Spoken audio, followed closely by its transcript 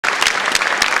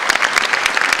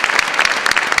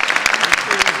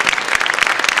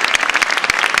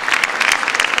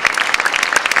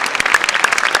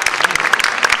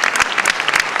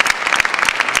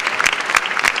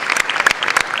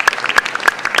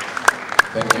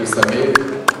Thank you, Samir.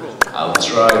 I'll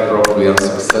try, probably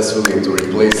unsuccessfully, to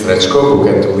replace Rečko, who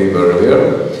had to leave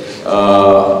earlier.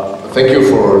 Thank you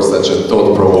for such a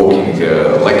thought-provoking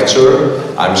lecture.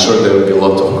 I'm sure there will be a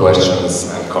lot of questions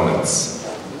and comments.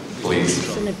 Please.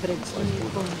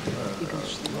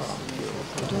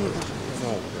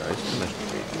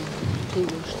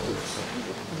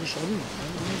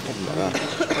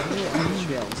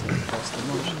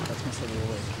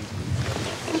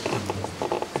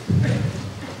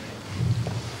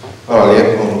 Hvala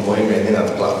lijepo, moje ime je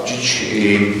Nenad Klavčić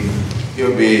i htio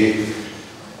bi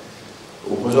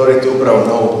upozoriti upravo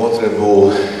na ovu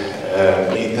potrebu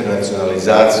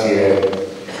internacionalizacije,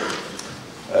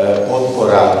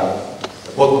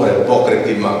 potpore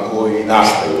pokretima koji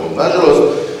nastaju. Nažalost,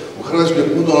 u Hrvatskoj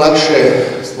je puno lakše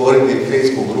stvoriti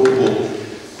Facebook grupu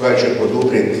koja će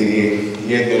poduprijeti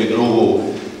jednu ili drugu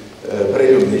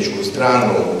preljubničku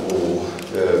stranu u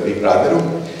Big Brotheru,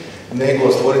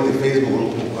 nego stvoriti Facebook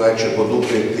grupu koja će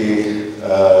poduprijeti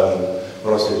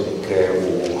prosvjednike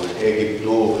u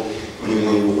Egiptu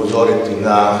ili upozoriti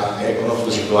na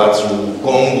ekonomsku situaciju u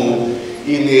Kongu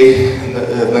ili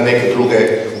na neke druge,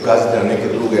 ukazati na neke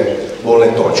druge bolne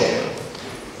točke.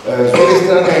 S druge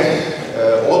strane,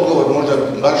 odgovor možda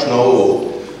baš na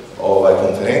ovu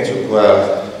konferenciju koja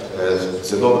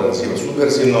se dobro naziva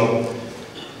subversivnom,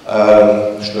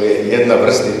 što je jedna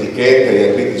vrsta etikete,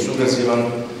 jer biti subversivan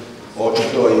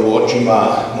očito i u očima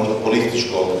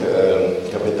monopolističkog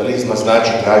kapitalizma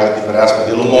znači tražiti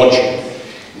preraspodjelu moći.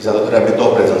 I zato treba biti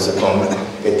oprezan sa tom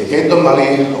etiketom,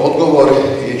 ali odgovor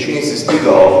je čini se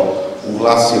stigao u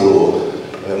glasilu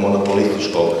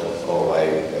monopolističkog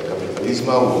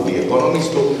kapitalizma, u The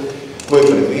Economistu, koji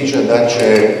predviđa da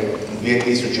će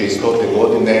 2100.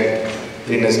 godine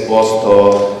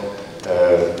 13%,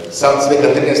 svega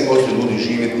 13% ljudi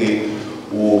živjeti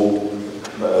u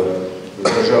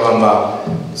državama,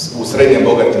 u srednje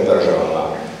bogatim državama.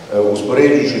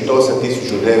 Uspoređujući to sa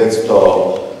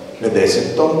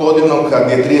 1950. godinom,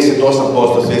 kad je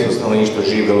 38% svjetskog stanovništva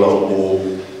živjelo u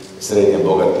srednje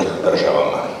bogatim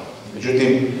državama.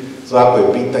 Međutim, svako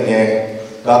je pitanje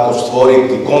kako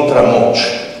stvoriti kontramoć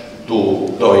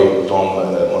tom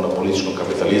monopolističkom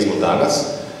kapitalizmu danas.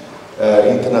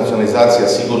 Internacionalizacija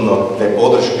sigurno te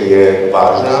podrške je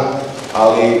važna,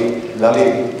 ali da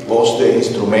li postoje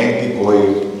instrumenti koji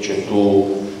će tu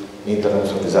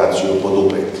internacionalizaciju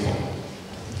poduprijeti?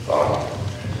 Hvala.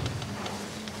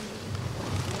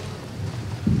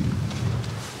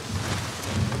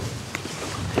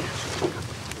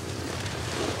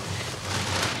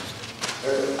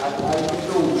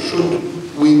 Should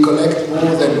we collect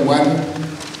more than one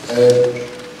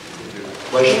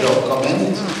question or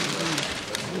comment?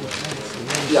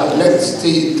 Yeah, let's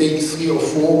take 3 or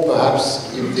 4, perhaps,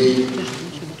 if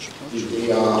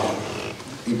they are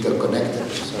interconnected.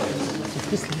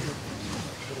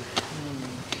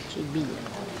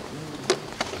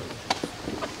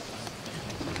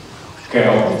 Okay,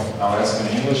 I'll ask in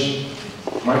English.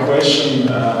 My question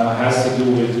has to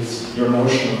do with your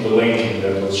notion of the linking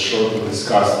that was shortly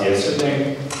discussed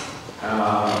yesterday.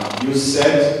 You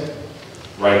said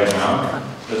right now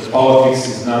that politics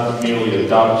is not merely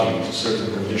adapting to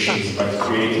certain conditions but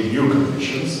creating new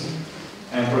conditions.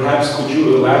 And perhaps could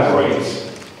you elaborate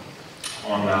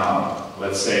on,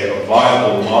 let's say, a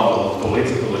viable model of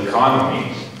political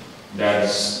economy that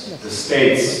the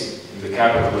states in the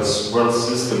capitalist world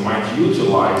system might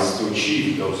utilize to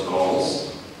achieve those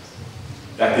goals?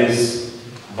 That is,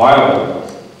 viable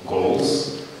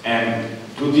goals. And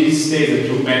do these states that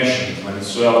you mentioned,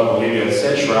 Venezuela, Bolivia,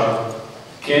 etc.,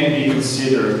 can be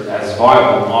considered as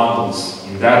viable models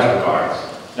in that regard?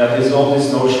 That is, all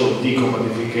this notion of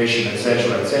decommodification,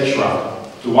 etc.,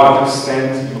 to what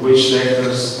extent, in which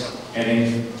sectors, and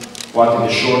in what in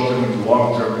the short term, in the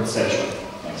long term, etc.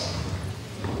 Thanks.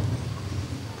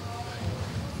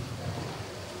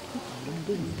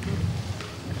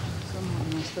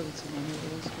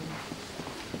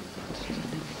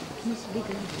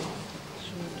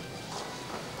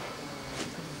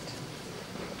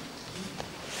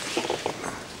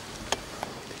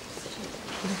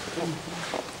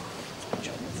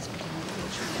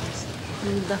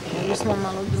 Da, ovdje smo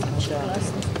malo drugačije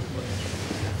glasni.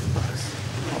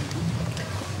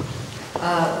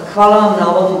 Hvala vam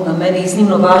na ovom meni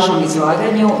iznimno važnom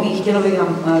izlaganju i htjela bih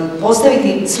vam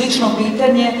postaviti slično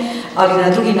pitanje, ali na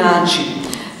drugi način.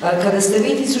 Kada ste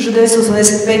vi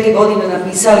 1985. godine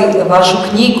napisali vašu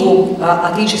knjigu,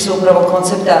 a tiče se upravo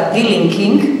koncepta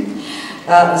delinking,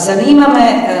 zanima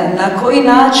me na koji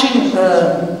način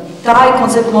taj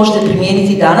koncept možete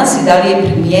primijeniti danas i da li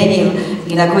je primjenjiv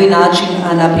i na koji način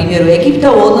na primjeru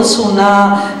Egipta u odnosu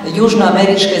na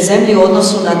južnoameričke zemlje, u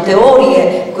odnosu na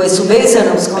teorije koje su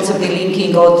vezane uz koncept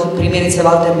linking od primjerice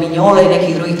Walter Mignola i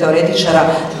nekih drugih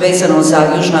teoretičara vezano za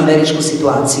južnoameričku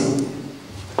situaciju.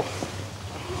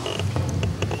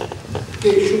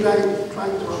 Okay, should I try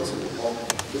to answer?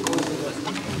 Because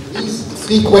these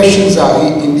three questions are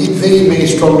indeed very, very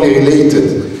strongly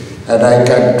related, and I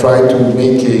can try to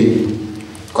make a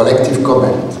collective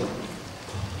comment.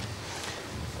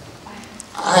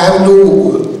 I have no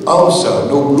answer,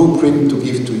 no blueprint to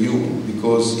give to you,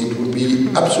 because it would be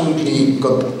absolutely in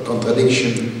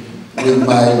contradiction with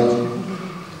my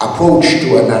approach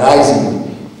to analyzing.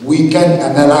 We can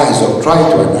analyze or try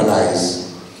to analyze,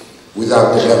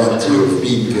 without the guarantee of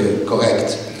being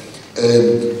correct,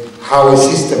 how a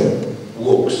system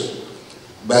works.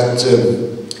 But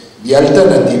the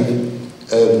alternative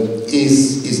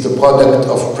is the product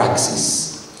of praxis.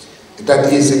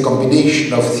 That is a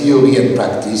combination of theory and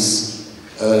practice,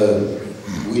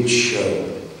 which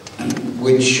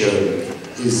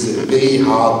is very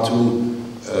hard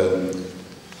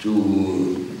to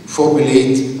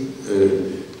formulate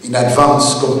in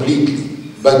advance completely.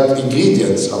 But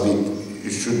ingredients of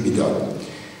it should be done.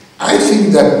 I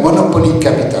think that monopoly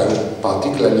capital,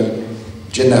 particularly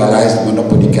generalized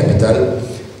monopoly capital,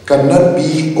 cannot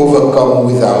be overcome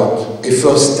without a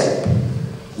first step,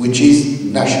 which is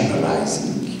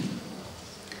nationalizing.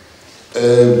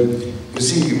 You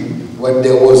see, when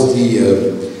there was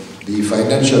the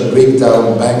financial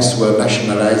breakdown, banks were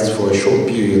nationalized for a short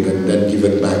period and then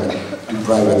given back to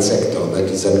private sector. That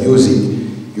is amusing.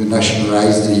 You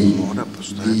nationalize the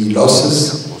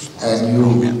losses and you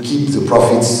keep the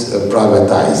profits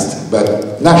privatized,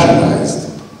 but nationalized.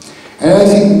 And I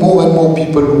think more and more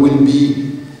people will be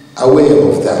aware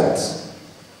of that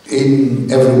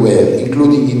everywhere,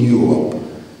 including in Europe,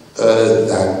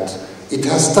 that it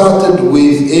has started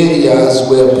with areas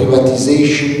where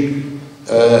privatization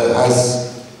has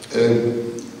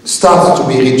started to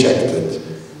be rejected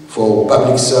for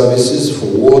public services, for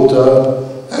water,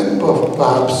 and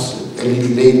perhaps a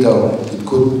little later it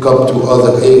could come to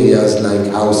other areas like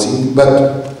housing,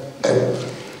 but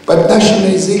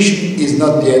nationalization is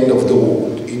not the end of the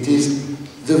road. It is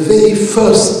the very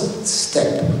first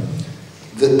step.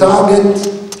 The target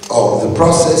of the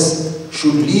process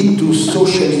should lead to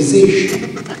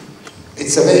socialization.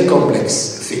 It's a very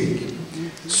complex thing.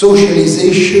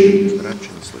 Socialization,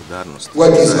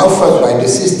 what is offered by the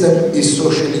system is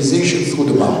socialization through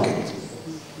the market.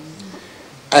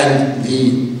 And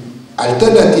the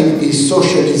alternative is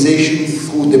socialization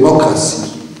through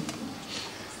democracy,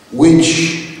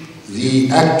 which the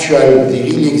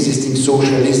really existing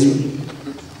socialism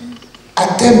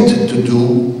attempted to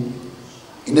do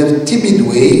in a timid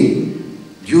way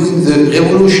during the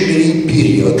revolutionary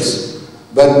periods,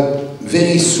 but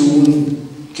very soon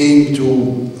came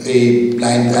to a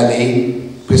blind alley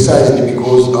precisely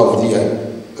because of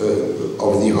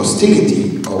the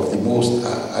hostility of the most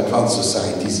advanced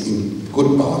societies in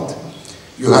good part.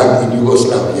 You had in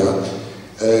Yugoslavia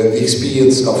the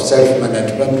experience of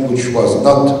self-management, which was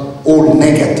not all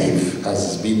negative as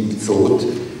has been thought,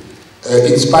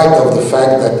 in spite of the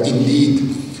fact that indeed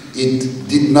it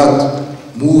did not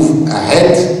move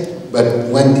ahead but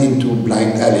went into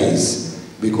blind alleys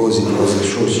because it was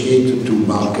associated to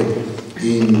market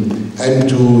and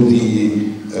to the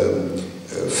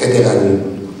federal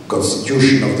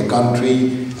constitution of the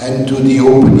country and to the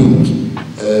opening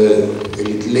a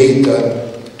little later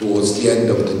towards the end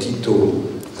of the Tito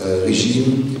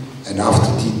regime and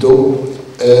after Tito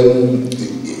in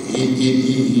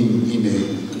a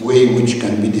way which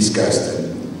can be discussed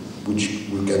and which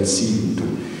we can see into.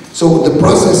 So the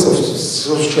process of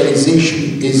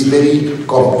socialization is very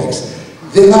complex.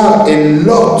 There are a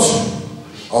lot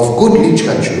of good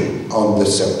literature on the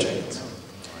subject,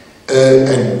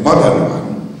 and modern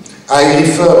one. I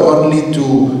refer only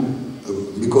to,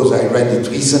 because I read it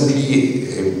recently,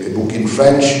 a book in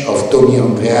French of Tony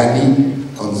Andreani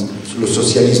on Le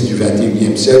Socialiste du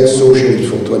XXIe siècle, Socialism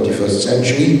for 21st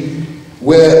Century,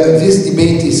 where this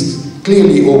debate is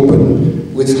clearly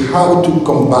open with how to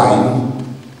combine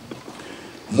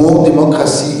more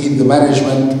democracy in the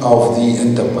management of the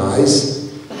enterprise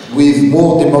with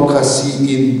more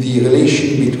democracy in the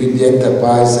relation between the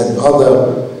enterprise and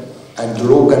the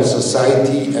local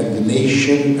society and the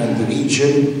nation and the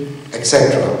region,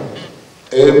 etc.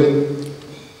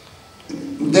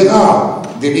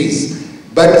 There is.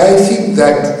 But I think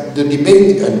that the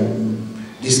debate, and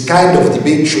this kind of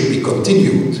debate, should be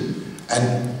continued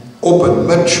and open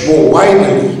much more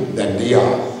widely than they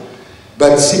are.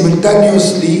 But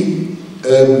simultaneously,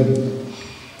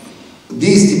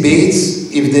 these debates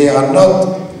if they are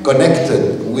not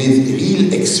connected with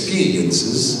real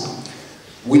experiences,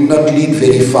 will not lead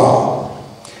very far.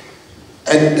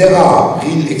 And there are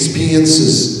real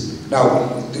experiences. Now,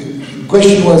 the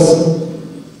question was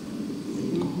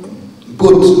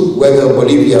put whether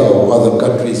Bolivia or other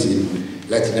countries in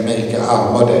Latin America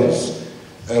are models,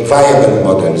 viable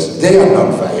models. They are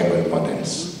not viable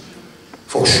models,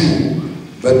 for sure,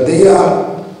 but they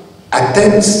are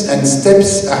attempts and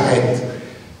steps ahead.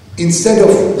 Instead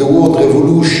of the word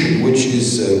revolution, which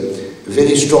is a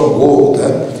very strong word,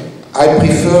 I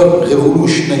prefer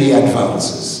revolutionary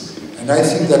advances. And I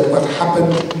think that what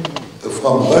happened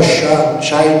from Russia,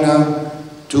 China,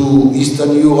 to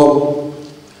Eastern Europe,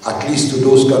 at least to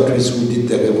those countries who did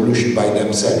the revolution by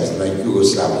themselves, like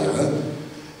Yugoslavia,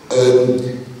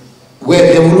 were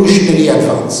revolutionary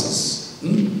advances.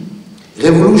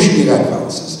 Revolutionary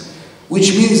advances.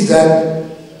 Which means that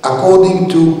according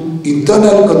to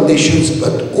internal conditions,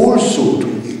 but also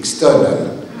to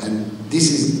external, and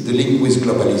this is the link with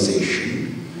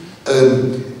globalization,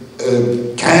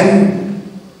 can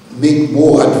make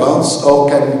more advance or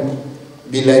can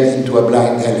be led into a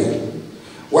blind alley.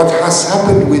 What has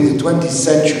happened with the 20th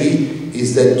century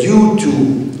is that due to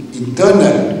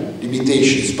internal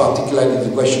limitations, particularly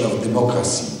the question of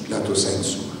democracy, lato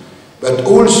sensu, but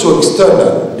also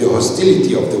external, the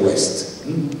hostility of the West,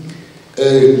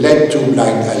 led to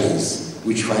blind alleys,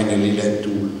 which finally led to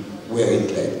where it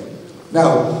led.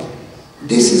 Now,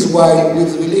 this is why in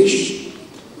relation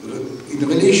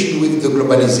with the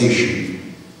globalization,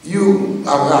 you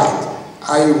are right.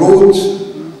 I wrote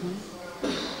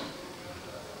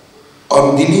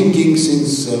on delinking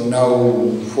since now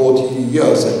 40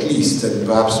 years at least, and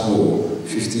perhaps more,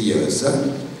 50 years.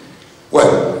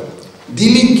 Well,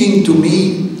 delinking to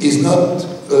me is not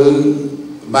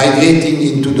migrating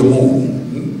into the moon.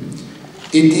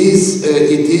 It is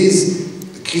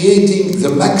creating the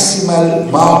maximal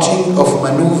margin of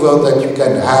maneuver that you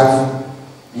can have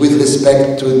with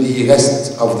respect to the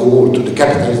rest of the world, to the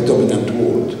capitalist dominant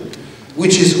world,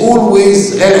 which is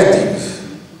always relative,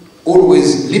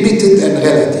 always limited and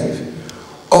relative.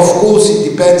 Of course, it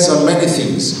depends on many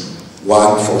things.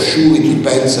 One, for sure, it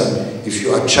depends on if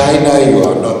you are China, you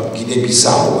are not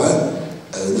Guinea-Bissau.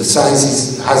 The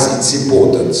size has its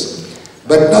importance.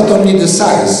 But not only the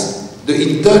size,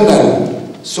 the internal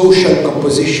social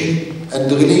composition and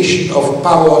the relation of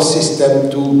power system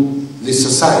to the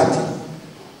society,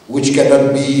 which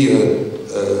cannot be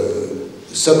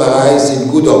summarized in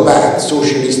good or bad,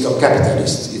 socialist or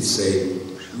capitalist. It's a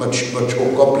much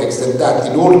more complex than that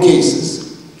in all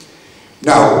cases.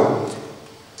 Now,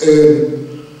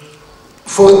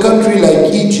 for a country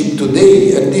like Egypt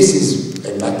today, and this is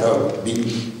a matter being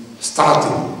start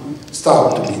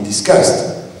to be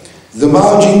discussed, the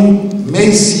margin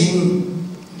may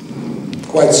seem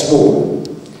quite small.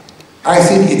 I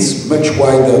think it's much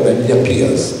wider than it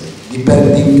appears,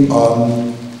 depending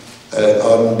on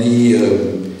the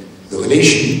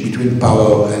relation between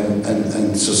power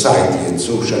and society and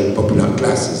social and popular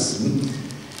classes.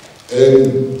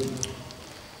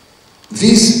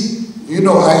 This, you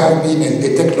know, I have been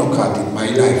a technocrat in my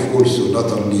life also,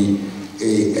 not only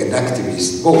an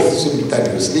activist, both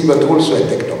simultaneously, but also a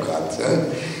technocrat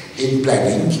in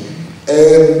planning.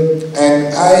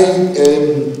 And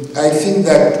I think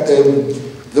that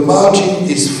the margin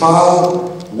is far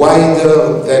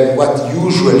wider than what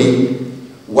usually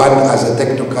one as a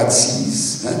technocrat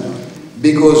sees.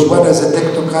 Because one as a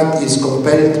technocrat is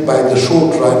compelled by the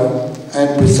short run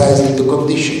and precisely the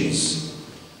conditions.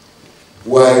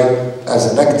 While as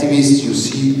an activist you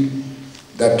see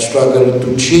that struggle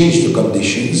to change the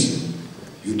conditions.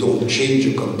 You don't change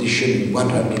a condition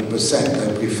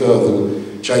 100%. I prefer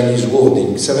the Chinese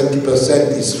wording.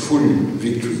 70% is full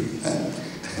victory.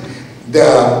 There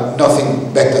are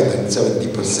nothing better than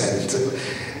 70%.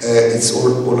 It's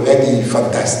already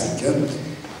fantastic.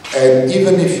 And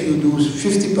even if you do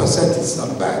 50%, it's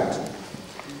not bad.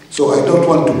 So I don't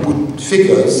want to put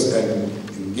figures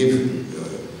and give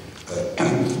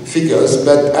figures,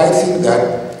 but I think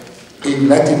that in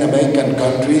Latin American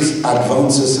countries,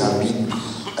 advances have been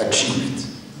achieved.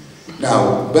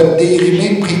 Now, but they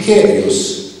remain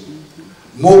precarious,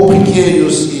 more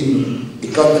precarious in a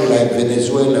country like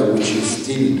Venezuela,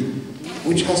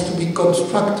 which has to be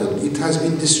constructed. It has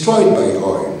been destroyed by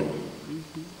oil.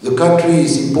 The country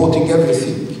is importing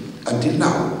everything until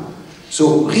now.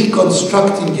 So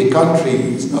reconstructing a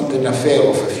country is not an affair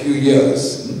of a few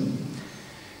years.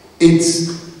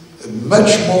 It's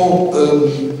much more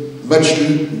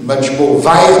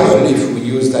viable, if we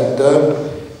use that term,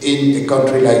 in a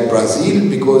country like Brazil,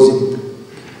 because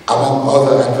among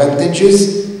other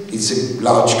advantages, it's a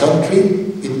large country,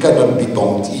 it cannot be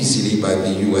bombed easily by the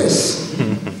US,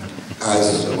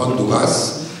 as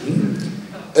Honduras.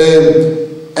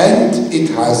 And it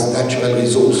has natural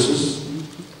resources,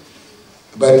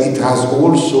 but it has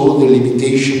also the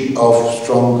limitation of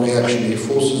strong reactionary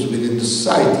forces within the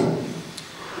society.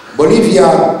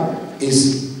 Bolivia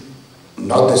is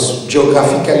not as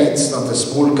geographically, it's not a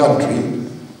small country,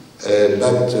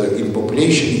 but in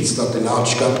population it's not a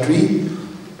large country.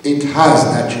 It has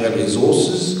natural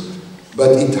resources,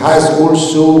 but it has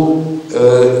also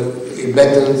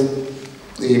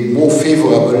a more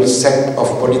favorable set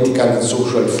of political and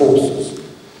social forces.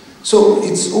 So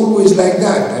it's always like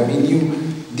that. I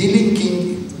mean,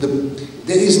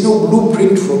 there is no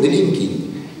blueprint for delinking.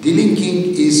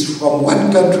 Delinking is from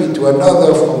one country to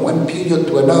another, from one period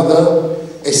to another,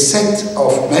 a set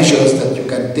of measures that you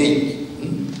can take.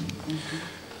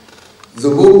 The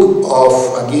book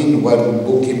of, again, one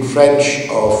book in French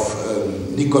of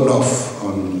Nikonov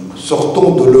on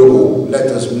Sortons de l'euro, let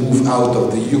us move out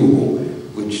of the euro,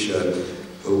 which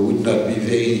would not be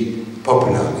very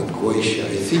popular in Croatia,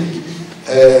 I think.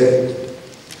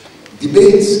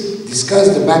 Debates discuss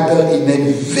the matter in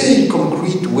a very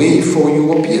concrete way for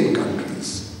European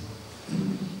countries.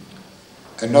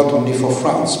 And not only for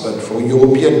France, but for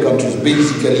European countries,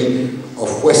 basically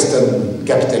of Western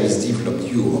capitalist developed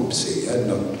Europe, say, and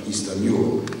not Eastern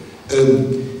Europe.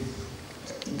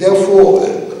 Therefore,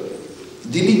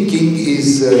 delinking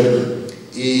is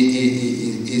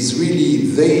really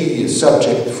the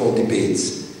subject for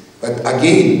debates. But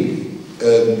again,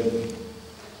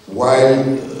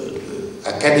 while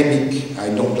academic, I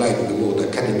don't like the word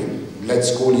academic,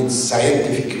 let's call it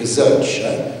scientific research,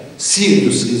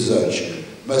 serious research,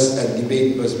 and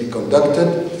debate must be conducted.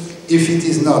 If it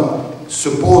is not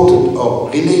supported or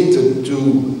related to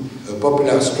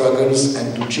popular struggles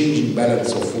and to changing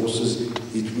balance of forces,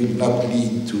 it will not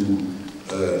lead to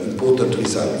important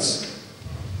results.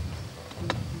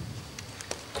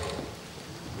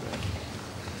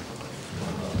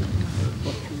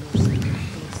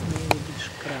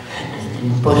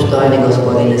 Poštovani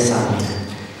gospodine Samir,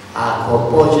 ako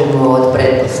pođemo od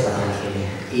pretpostavke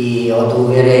i od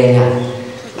uvjerenja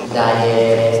da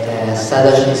je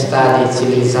sadašnji stadij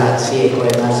civilizacije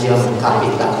koje nazivamo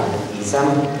kapitalizam,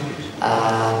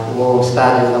 u ovom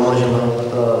stadiju ga možemo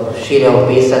šire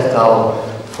opisati kao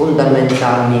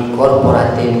fundamentalni,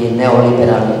 korporativni,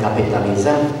 neoliberalni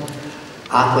kapitalizam.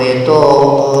 Ako je to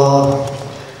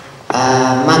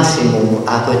maksimum,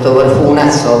 ako je to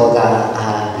vrhunac ovoga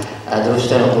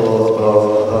društvenog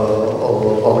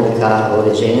oblika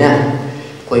uređenja,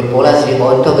 koji polazi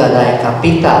od toga da je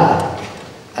kapital,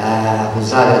 u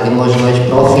zagradi možemo reći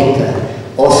profit,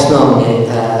 osnovni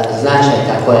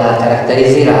značajka koja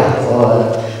karakterizira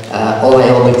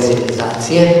ovaj oblik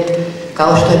civilizacije,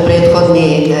 kao što je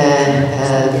prethodni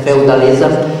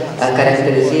feudalizam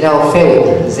karakterizirao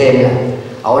feud, zemlja,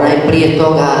 a onaj prije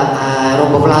toga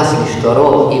robovlasništvo,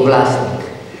 rob i vlasnik.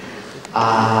 A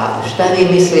šta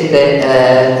vi mislite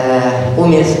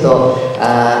umjesto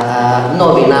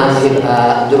novi naziv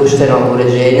društvenog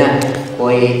uređenja,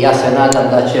 koji ja se nadam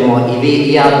da ćemo i vi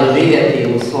i ja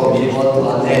doživjeti u svom životu,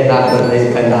 a ne tako za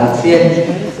inkarnacije,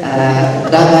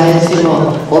 da ga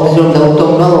recimo, obzirom da u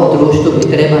tom novom društvu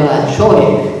bi trebala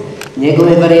čovjek,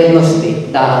 njegove vrijednosti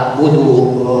da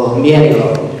budu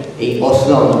mjerilo i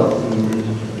osnovno.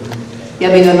 Ja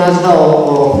bih ga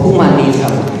nazvao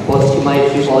humanizam,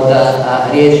 postimajući od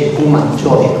riječi human,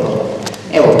 čovjek.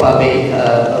 Evo, pa bih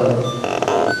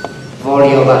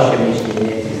volio vaše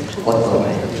mišljenje o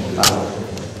tome.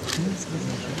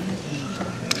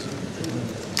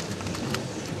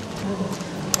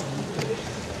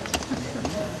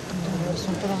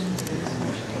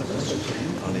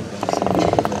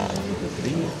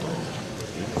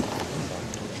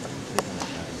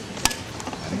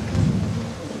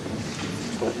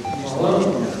 Hvala.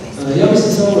 Ja bih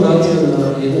se samo vratio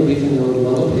na jedno pitanje od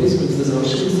malo prije s kojim ste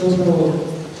završili zapravo.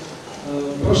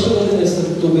 Prošle godine ste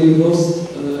tu bili gost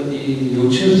i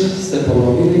jučer ste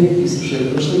ponovili, ispričali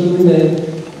prošle godine,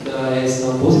 da je sa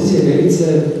pozicije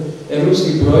ljevice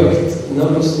evropski projekt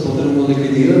naprosto potrebno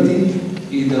likvidirati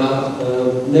i da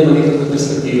nema nikakve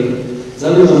perspektive.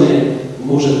 Zanima me,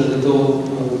 možete li to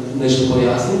nešto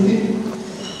pojasniti?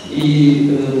 I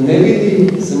ne bi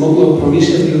se moglo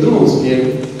promišljati u drugom smjeru.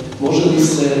 Može li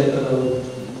se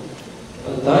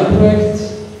taj projekt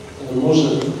može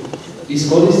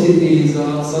iskoristiti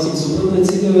za sasvim suprotne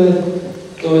ciljeve,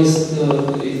 to jest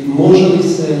može li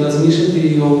se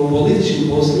razmišljati o političkim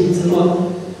posljedicama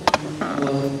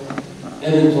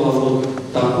eventualnog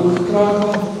takvog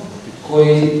kraha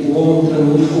koji u ovom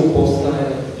trenutku postaje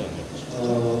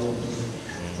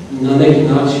na neki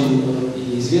način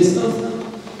i izvjesna.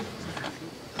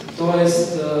 To jest,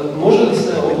 može li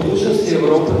se o budućnosti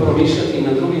Europe promišljati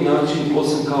na drugi način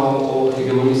osim kao o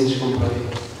hegemonističkom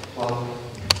projektu? Hvala.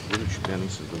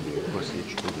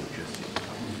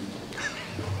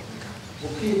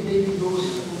 Okay, maybe those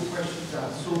two questions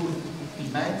are so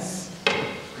immense.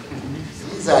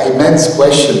 These are immense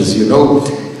questions, you know.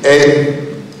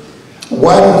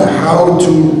 One, how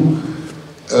to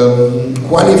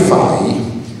qualify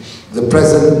the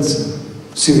present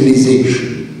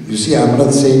civilization. You see, I'm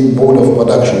not saying mode of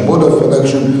production. Mode of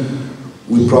production,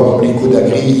 we probably could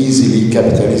agree easily,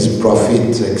 capitalism,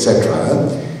 profit, etc.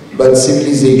 But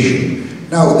civilization.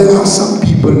 Now, there are some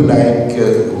people like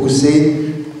who say,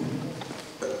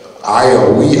 I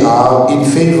or we are in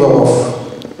favor of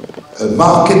a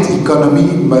market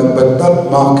economy, but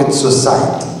not market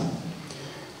society.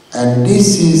 And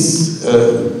this is a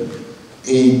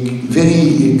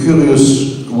very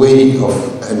curious way of,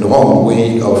 and wrong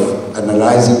way of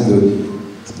analyzing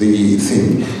the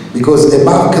thing. Because a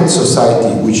market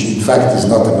society, which in fact is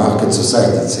not a market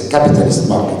society, it's a capitalist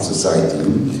market society,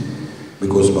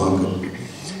 because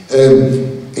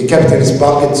a capitalist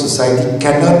market society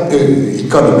cannot,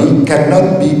 economy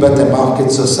cannot be but a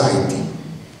market society.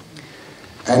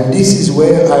 And this is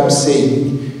where I'm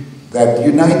saying that the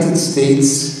United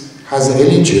States has a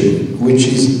religion which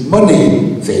is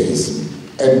monotheism,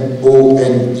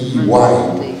 M-O-N-E-Y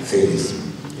theism,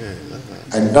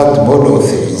 and not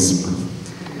monotheism.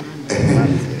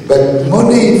 But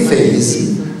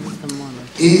monotheism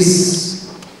is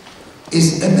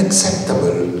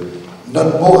unacceptable,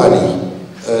 not morally,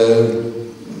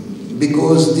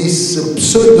 because this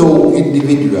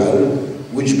pseudo-individual,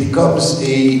 which becomes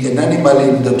an animal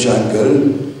in the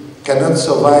jungle, cannot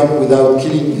survive without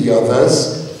killing the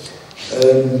others,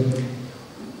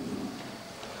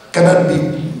 cannot be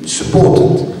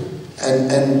supported.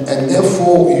 And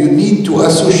therefore you need to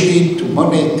associate to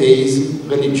monotheism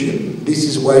religion. This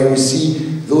is why we see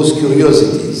those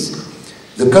curiosities.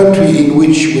 The country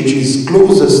which is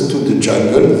closest to the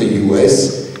jungle, the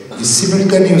US, is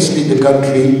simultaneously the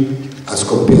country, as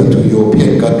compared to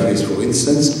European countries, for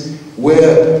instance,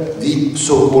 where the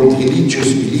so-called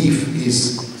religious belief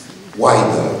is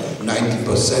wider,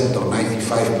 90% or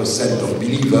 95% of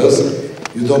believers.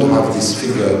 You don't have this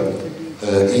figure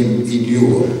in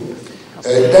Europe.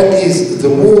 That is, the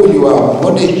more you are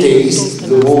monotheist,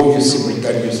 the more you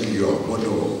simultaneously are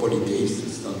monopolytheist.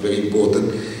 It's not very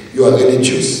important. You are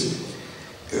religious.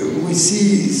 We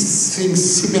see things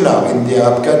similar in the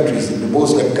Arab countries, in the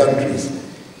Muslim countries.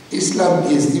 Islam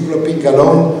is developing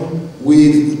along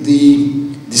with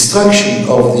the destruction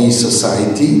of the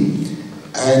society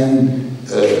and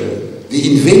the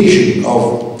invasion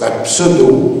of that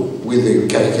pseudo with a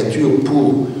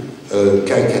poor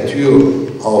caricature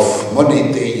of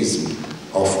monotheism,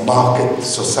 of market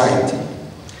society.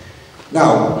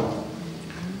 Now,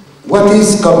 what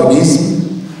is communism?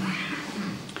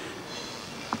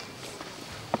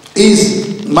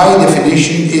 My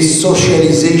definition is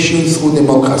socialization through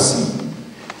democracy.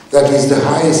 That is the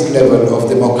highest level of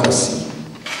democracy.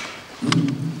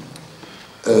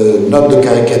 Not the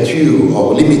caricature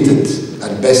or limited,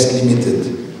 at best limited,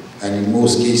 and in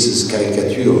most cases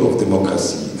caricature of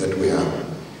democracy that we have.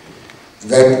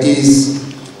 That is,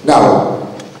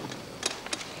 now,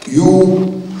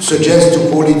 you suggest to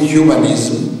call it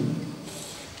humanism.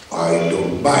 I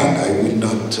don't mind, I will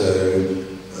not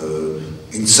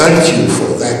insult you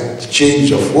for that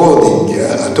change of wording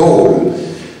at all,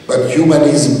 but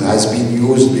humanism has been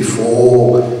used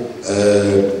before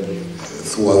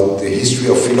throughout the history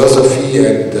of philosophy,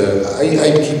 and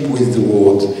I keep with the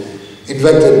word,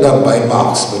 invented not by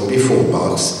Marx, but before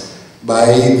Marx, by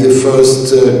the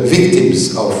first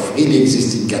victims of really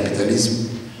existing capitalism,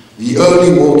 the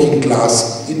early working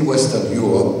class in Western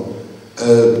Europe,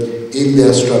 in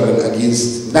their struggle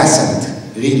against nascent,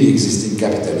 really existing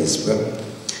capitalism,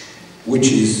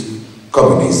 which is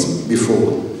communism,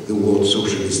 before the word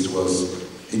socialist was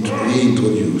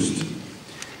reintroduced.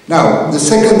 Now, the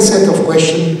second set of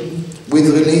questions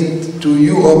will relate to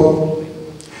Europe.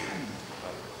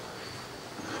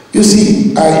 You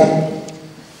see, I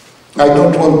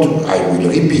don't want to, I will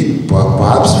repeat,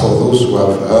 perhaps for those who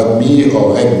have heard me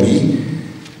or read me,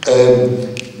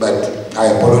 but I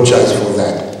apologize for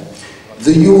that.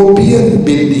 The European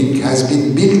building has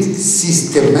been built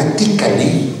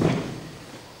systematically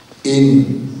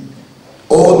in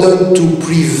order to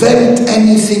prevent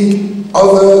anything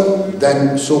other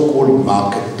than so-called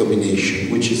market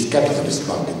domination, which is capitalist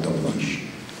market domination,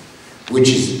 which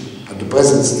is, at the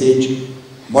present stage,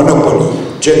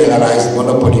 monopoly, generalized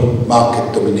monopoly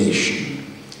market domination,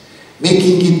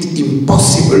 making it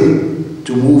impossible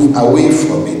to move away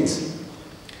from it.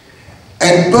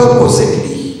 And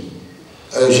purposely,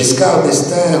 Giscard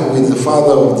d'Estaing, who is the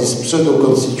father of this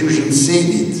pseudo-constitution, said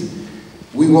it.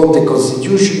 We want a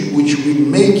constitution which will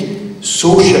make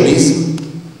socialism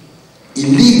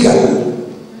illegal.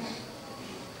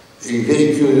 A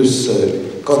very curious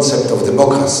concept of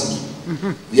democracy.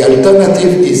 The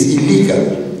alternative is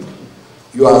illegal.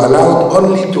 You are allowed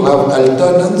only to have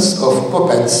alternance of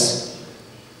puppets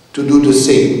to do the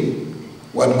same.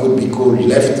 One could be called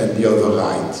left and the other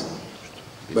right,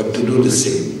 but to do the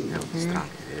same.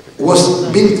 It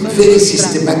was built very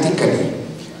systematically,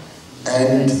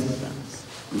 and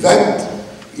that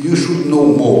you should know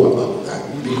more about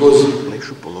that, because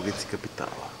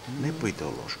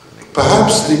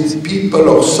perhaps the people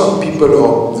or some people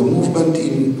or the movement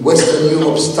in Western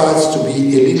Europe starts to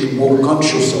be a little more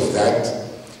conscious of that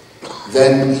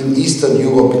than in Eastern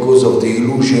Europe, because of the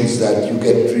illusions that you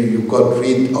got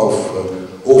rid of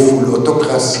awful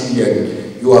autocracy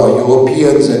and you are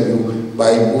Europeans and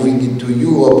by moving into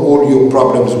Europe all your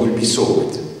problems will be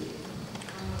solved.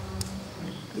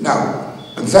 Now,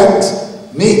 that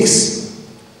makes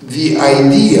the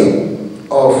idea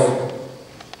of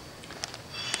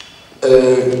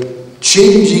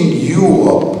changing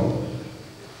Europe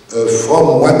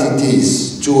from what it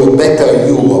is to a better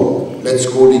Europe, let's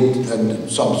call it, and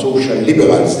some social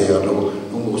liberals, they are no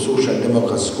more social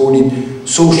democrats, call it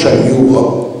social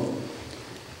Europe,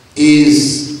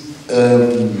 is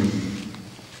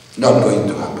not going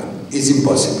to happen. It's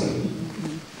impossible.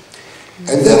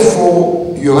 And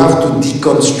therefore, you have to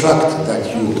deconstruct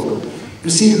that Europe. You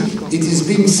see, it is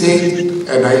being said,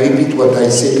 and I repeat what I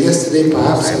said yesterday,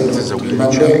 perhaps I don't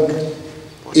remember,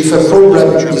 if a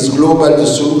problem is global, the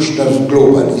solution is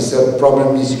global. If a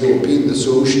problem is European, the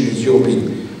solution is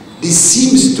European. This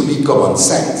seems to be common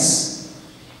sense.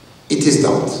 It is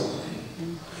not.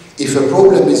 If a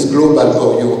problem is global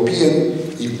or European,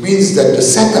 it means that the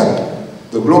setup,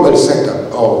 the global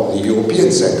setup or the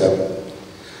European setup,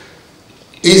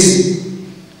 is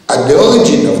at the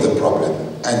origin of the problem.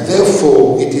 And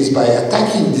therefore, it is by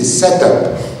attacking this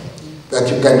setup that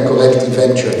you can correct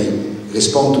eventually,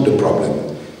 respond to the problem,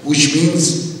 which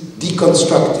means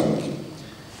deconstructing.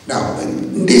 Now,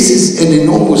 this is an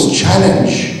enormous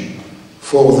challenge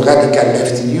for the radical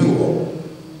left in Europe.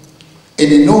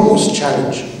 An enormous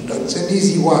challenge. That's an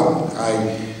easy one.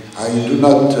 I do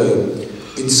not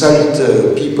insult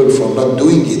people for not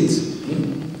doing it.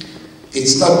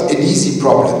 It's not an easy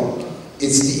problem.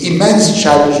 It's the immense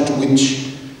challenge to which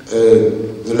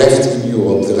the left in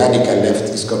Europe, the radical left,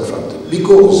 is confronted,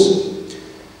 because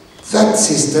that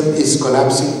system is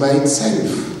collapsing by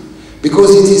itself,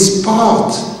 because it is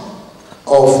part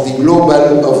of the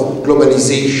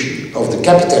globalization, of the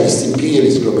capitalist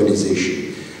imperialist globalization.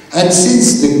 And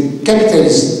since the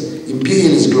capitalist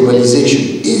imperialist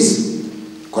globalization is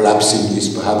collapsing, is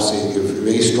perhaps a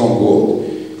very strong word,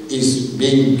 is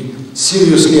being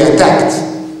seriously attacked,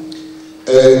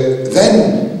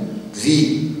 then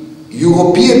the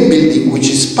European building, which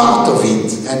is part of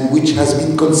it and which has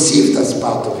been conceived as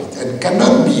part of it and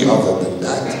cannot be other than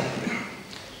that,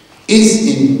 is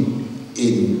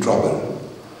in trouble.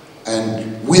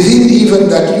 And within even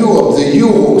that Europe, the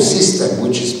Euro system,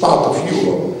 which is part of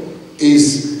Europe,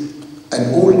 is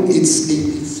an old, it's a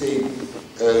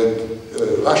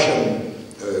Russian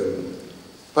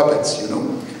puppets, you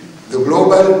know. The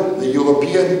global, the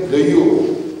European, the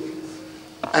Euro.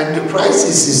 And the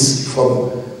crisis is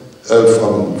from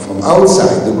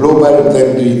outside, the global, and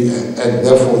then and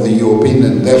therefore the European,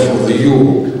 and therefore the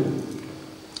Euro.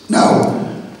 Now,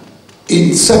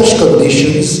 in such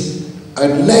conditions,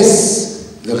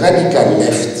 unless the radical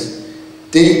left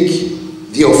take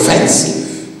the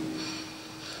offensive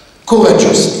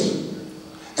courageously,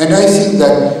 and I think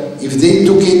that if they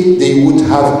took it, they would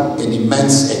have an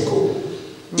immense echo.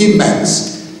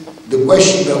 Immense. The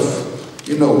question of,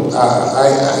 you know,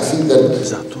 I think that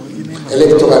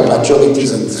electoral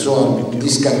majorities and so on,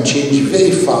 this can change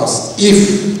very fast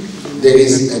if there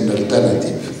is an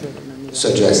alternative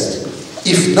suggested.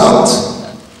 If not,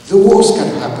 the worst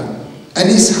can happen, and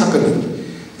is happening,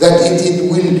 that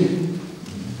it will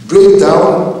break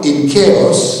down in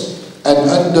chaos and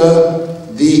under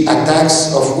the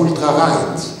attacks of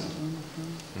ultra-right.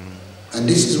 And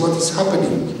this is what is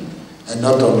happening. And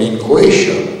not only in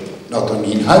Croatia, not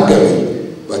only in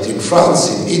Hungary, but in France,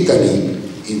 in Italy,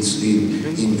 in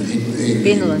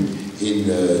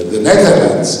the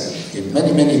Netherlands, in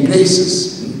many, many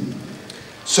places.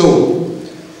 So,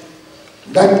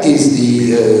 that is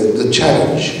the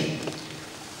challenge.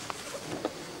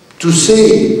 To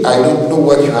say, I don't know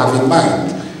what you have in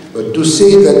mind, but to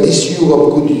say that this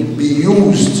Europe could be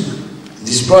used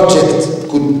this project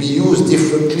could be used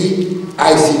differently.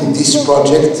 I think this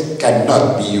project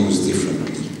cannot be used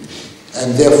differently,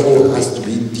 and therefore has to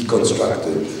be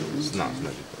deconstructed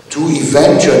to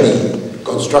eventually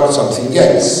construct something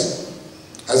else.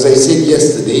 As I said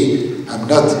yesterday, I'm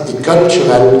not a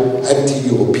cultural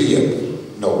anti-European,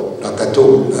 no, not at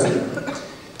all.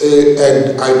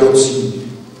 And I don't see,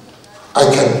 I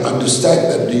can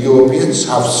understand that the Europeans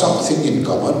have something in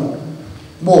common,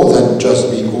 more than just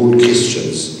being all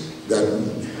Christians, that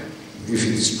if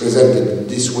it is presented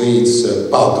this way, it's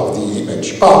part of the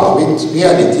image. Part of it,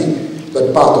 reality,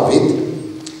 but part of it,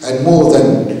 and more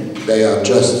than they are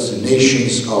just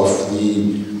nations of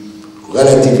the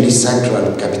relatively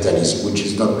central capitalism, which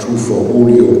is not true for all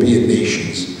European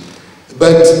nations,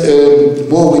 but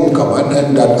more in common,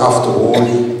 and that after all,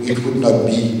 it would not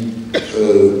be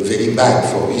very bad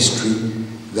for history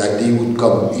that they would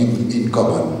come in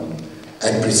common,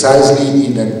 and precisely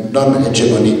in a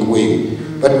non-hegemonic way.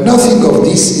 But nothing of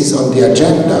this is on the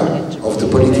agenda of the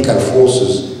political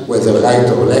forces, whether right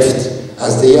or left,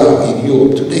 as they are in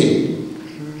Europe today.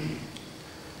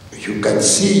 You can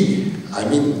see, I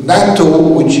mean,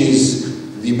 NATO, which is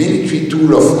the military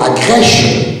tool of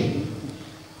aggression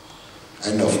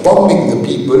and of bombing the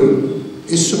people,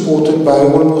 is supported by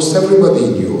almost everybody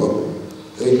in Europe,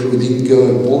 including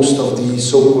most of the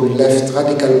so-called left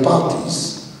radical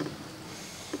parties.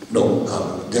 No,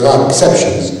 there are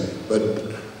exceptions, but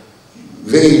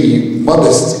very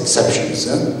modest exceptions.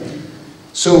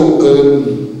 So,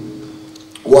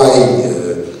 while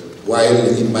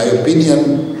in my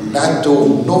opinion, NATO,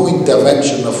 no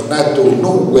intervention of NATO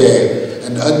nowhere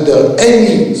and under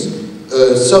any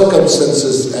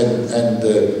circumstances and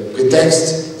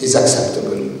pretext is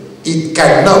acceptable. It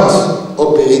cannot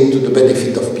operate to the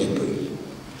benefit of people.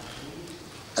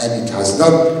 And it has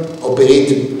not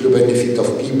operated to the benefit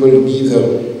of people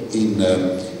neither in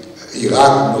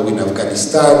Iraq nor in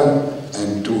Afghanistan,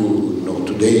 and nor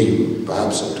today,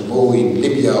 perhaps or tomorrow in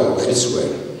Libya or elsewhere.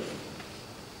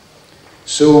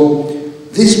 So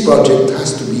this project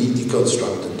has to be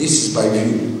deconstructed. This is my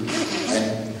view.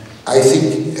 And I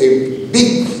think a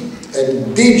big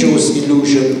and dangerous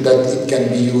illusion that it can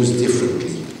be used differently.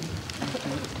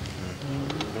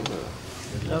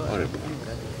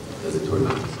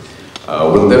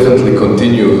 We'll definitely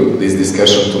continue this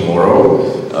discussion tomorrow.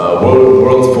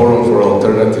 World Forum for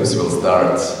Alternatives will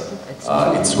start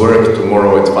its work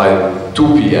tomorrow at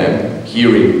 2 p.m.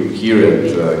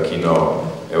 here at Kino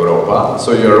Europa.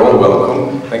 So you're all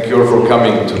welcome. Thank you all for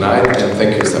coming tonight, and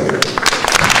thank you, Samir.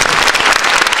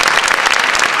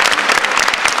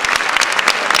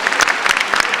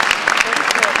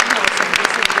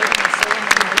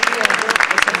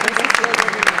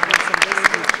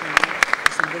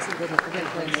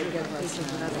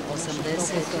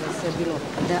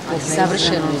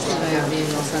 Savršeno je 80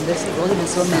 godina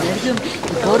s ovom energijom i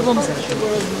borbom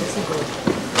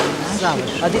za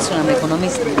a di su nam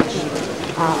ekonomisti?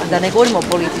 A da ne govorimo o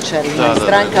političarima,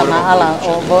 strankama, ala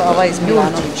ova iz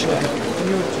Milanovića.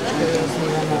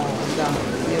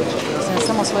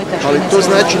 Ali to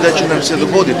znači da će nam se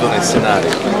dogoditi onaj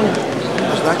scenarij.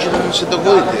 To znači da nam se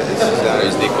dogoditi scenarij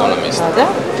iz The Economist. A da?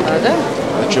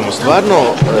 Da ćemo stvarno...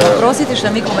 Prosite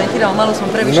što mi komentiramo, malo smo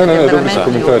previše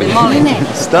temperamentni.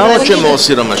 Stalno ćemo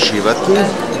osiromašivati,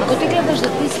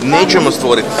 nećemo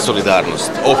stvoriti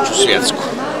solidarnost, opću svjetsku.